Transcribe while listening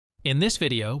In this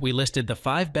video, we listed the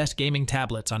 5 best gaming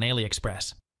tablets on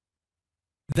Aliexpress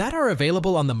that are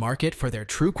available on the market for their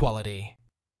true quality.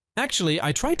 Actually,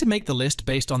 I tried to make the list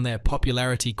based on their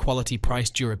popularity, quality,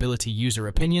 price, durability, user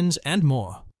opinions, and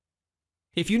more.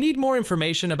 If you need more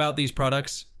information about these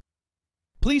products,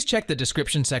 please check the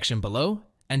description section below,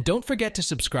 and don't forget to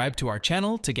subscribe to our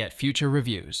channel to get future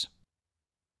reviews.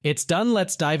 It's done,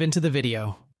 let's dive into the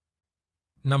video.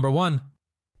 Number 1.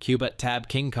 Cubot TAB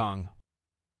KIngKOng.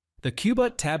 The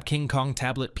Cubot TAB KIngKOng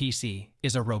tablet PC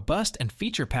is a robust and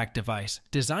feature-packed device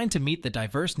designed to meet the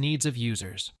diverse needs of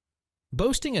users.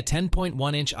 Boasting a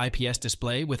 10.1-inch IPS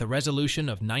display with a resolution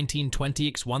of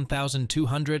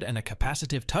 1920x1200 and a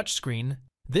capacitive touchscreen,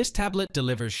 this tablet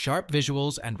delivers sharp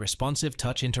visuals and responsive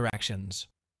touch interactions.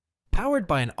 Powered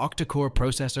by an octa-core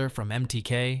processor from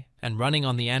MTK and running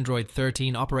on the Android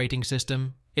 13 operating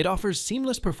system, it offers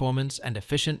seamless performance and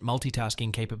efficient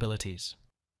multitasking capabilities.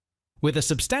 With a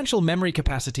substantial memory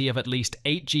capacity of at least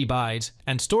 8 GB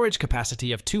and storage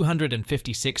capacity of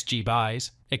 256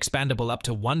 GB, expandable up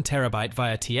to 1 TB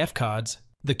via TF cards,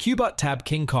 the Cubot TAB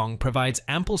KIngKOng provides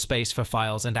ample space for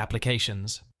files and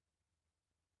applications.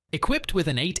 Equipped with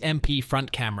an 8MP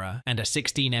front camera and a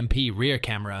 16MP rear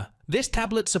camera, this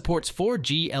tablet supports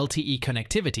 4G LTE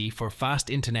connectivity for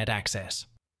fast internet access.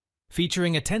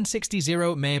 Featuring a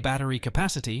 10600 mAh battery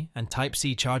capacity and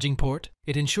Type-C charging port,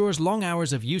 it ensures long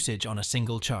hours of usage on a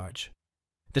single charge.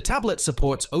 The tablet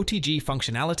supports OTG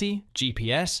functionality,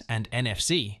 GPS, and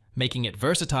NFC, making it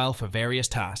versatile for various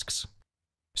tasks.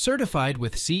 Certified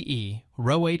with CE,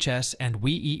 RoHS, and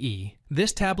WEEE,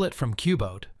 this tablet from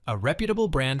Cubot, a reputable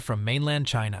brand from mainland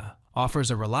China,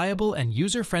 offers a reliable and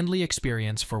user-friendly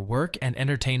experience for work and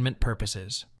entertainment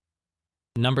purposes.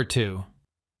 Number 2.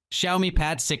 Xiaomi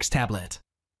Pad 6 Tablet.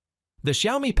 The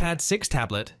Xiaomi Pad 6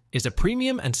 tablet is a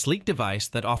premium and sleek device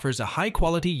that offers a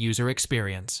high-quality user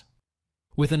experience.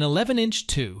 With an 11-inch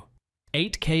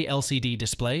 8K LCD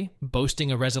display,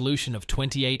 boasting a resolution of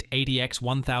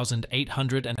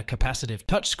 2880x1800 and a capacitive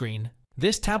touchscreen,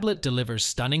 this tablet delivers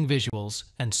stunning visuals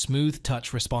and smooth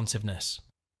touch responsiveness.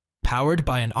 Powered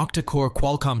by an octa-core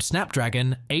Qualcomm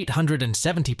Snapdragon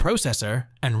 870 processor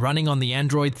and running on the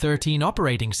Android 13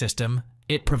 operating system,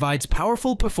 it provides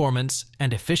powerful performance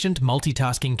and efficient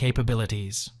multitasking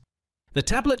capabilities. The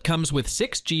tablet comes with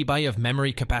 6 GB of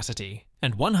memory capacity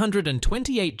and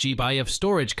 128 GB of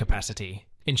storage capacity,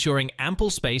 ensuring ample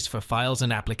space for files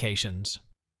and applications.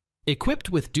 Equipped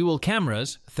with dual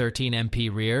cameras, 13MP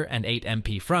rear and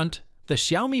 8MP front, the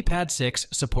Xiaomi Pad 6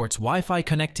 supports Wi-Fi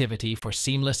connectivity for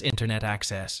seamless internet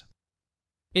access.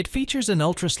 It features an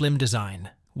ultra-slim design,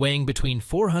 weighing between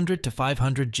 400 to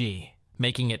 500 g,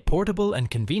 making it portable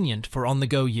and convenient for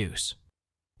on-the-go use.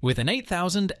 With an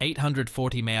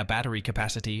 8840 mAh battery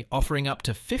capacity offering up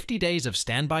to 50 days of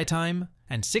standby time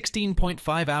and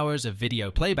 16.5 hours of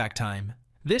video playback time,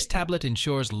 this tablet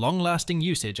ensures long-lasting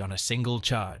usage on a single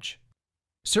charge.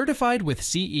 Certified with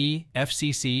CE,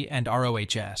 FCC, and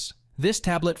RoHS, this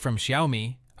tablet from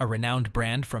Xiaomi, a renowned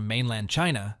brand from mainland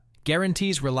China,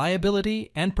 guarantees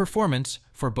reliability and performance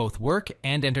for both work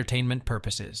and entertainment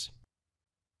purposes.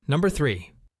 Number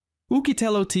 3.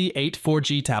 Oukitel OT8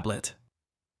 4G Tablet.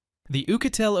 The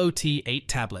Oukitel OT8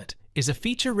 tablet is a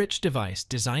feature-rich device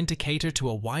designed to cater to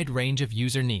a wide range of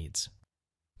user needs.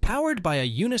 Powered by a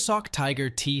Unisoc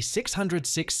Tiger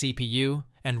T606 CPU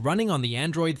and running on the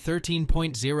Android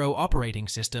 13.0 operating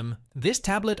system, this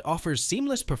tablet offers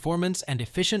seamless performance and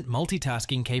efficient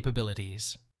multitasking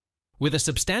capabilities. With a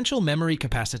substantial memory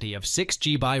capacity of 6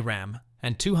 GB RAM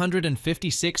and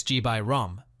 256 GB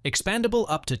ROM, expandable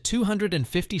up to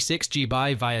 256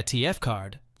 GB via TF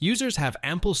card, users have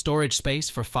ample storage space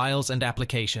for files and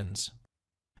applications.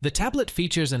 The tablet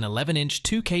features an 11-inch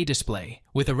 2K display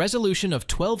with a resolution of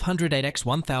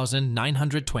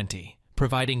 1200x1920,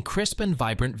 providing crisp and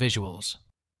vibrant visuals.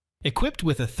 Equipped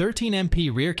with a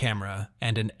 13MP rear camera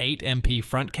and an 8MP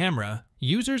front camera,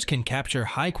 users can capture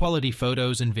high-quality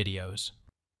photos and videos.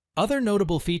 Other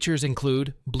notable features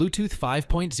include Bluetooth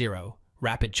 5.0,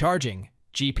 rapid charging,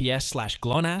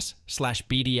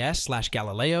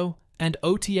 GPS/GLONASS/BDS/Galileo, and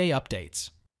OTA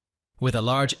updates. With a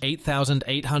large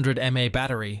 8800 mAh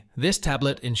battery, this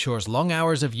tablet ensures long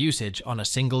hours of usage on a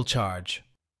single charge.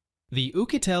 The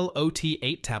Oukitel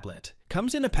OT8 tablet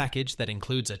comes in a package that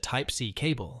includes a Type-C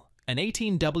cable, an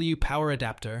 18W power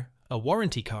adapter, a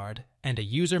warranty card, and a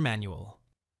user manual.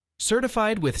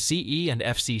 Certified with CE and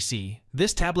FCC,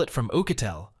 this tablet from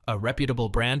Oukitel, a reputable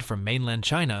brand from mainland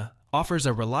China, offers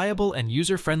a reliable and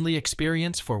user-friendly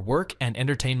experience for work and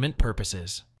entertainment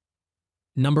purposes.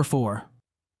 Number 4.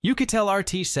 Oukitel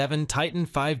RT7 Titan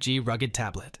 5G Rugged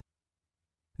Tablet.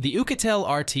 The Oukitel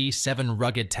RT7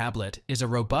 rugged tablet is a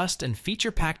robust and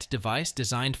feature-packed device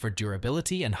designed for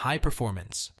durability and high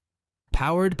performance.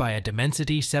 Powered by a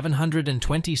Dimensity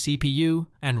 720 CPU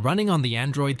and running on the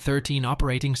Android 13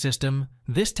 operating system,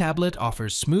 this tablet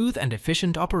offers smooth and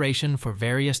efficient operation for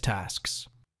various tasks.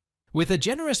 With a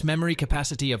generous memory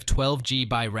capacity of 12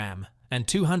 GB RAM and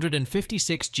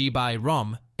 256 GB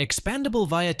ROM, expandable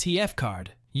via TF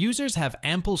card, users have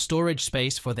ample storage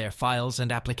space for their files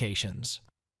and applications.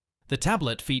 The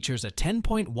tablet features a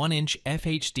 10.1-inch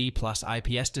FHD Plus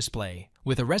IPS display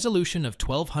with a resolution of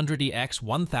 1200x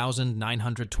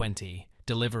 1920,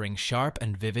 delivering sharp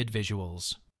and vivid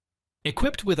visuals.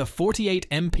 Equipped with a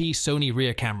 48MP Sony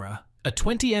rear camera, a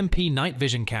 20MP night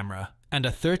vision camera, and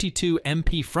a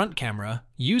 32MP front camera,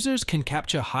 users can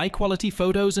capture high-quality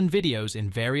photos and videos in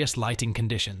various lighting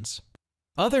conditions.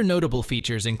 Other notable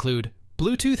features include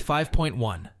Bluetooth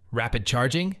 5.1, rapid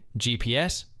charging,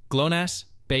 GPS, GLONASS,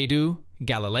 Beidou,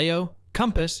 Galileo,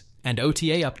 Compass, and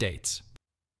OTA updates.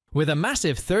 With a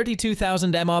massive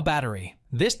 32,000 mAh battery,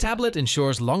 this tablet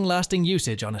ensures long-lasting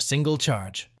usage on a single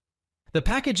charge. The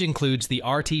package includes the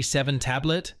RT7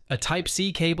 tablet, a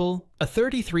Type-C cable, a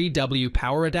 33W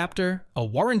power adapter, a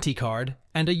warranty card,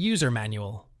 and a user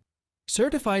manual.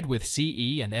 Certified with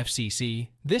CE and FCC,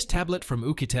 this tablet from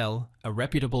Oukitel, a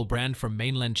reputable brand from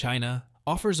mainland China,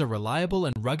 offers a reliable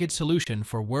and rugged solution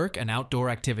for work and outdoor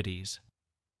activities.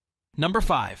 Number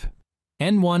 5.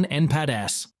 N1 NPad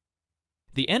S.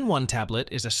 The N1 tablet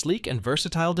is a sleek and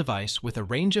versatile device with a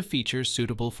range of features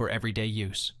suitable for everyday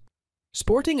use.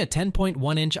 Sporting a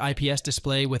 10.1-inch IPS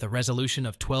display with a resolution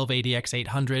of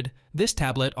 1280x800, this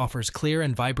tablet offers clear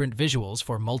and vibrant visuals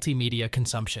for multimedia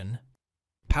consumption.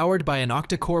 Powered by an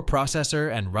octa-core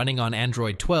processor and running on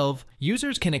Android 12,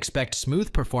 users can expect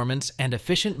smooth performance and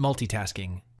efficient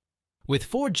multitasking. With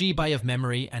 4 GB of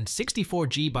memory and 64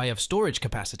 GB of storage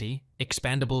capacity,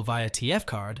 expandable via TF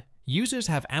card, users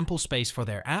have ample space for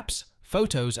their apps,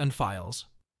 photos, and files.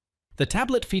 The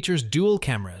tablet features dual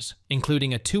cameras,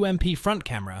 including a 2MP front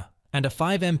camera and a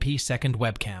 5MP second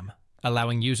webcam,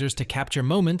 allowing users to capture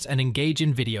moments and engage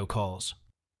in video calls.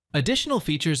 Additional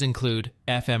features include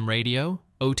FM radio,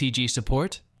 OTG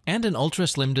support, and an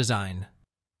ultra-slim design.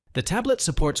 The tablet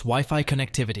supports Wi-Fi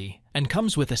connectivity and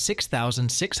comes with a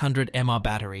 6,600 mAh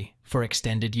battery for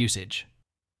extended usage.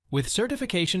 With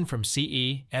certification from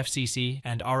CE, FCC,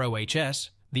 and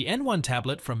RoHS, the N1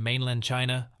 tablet from mainland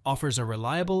China offers a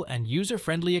reliable and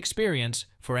user-friendly experience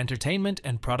for entertainment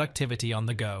and productivity on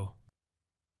the go.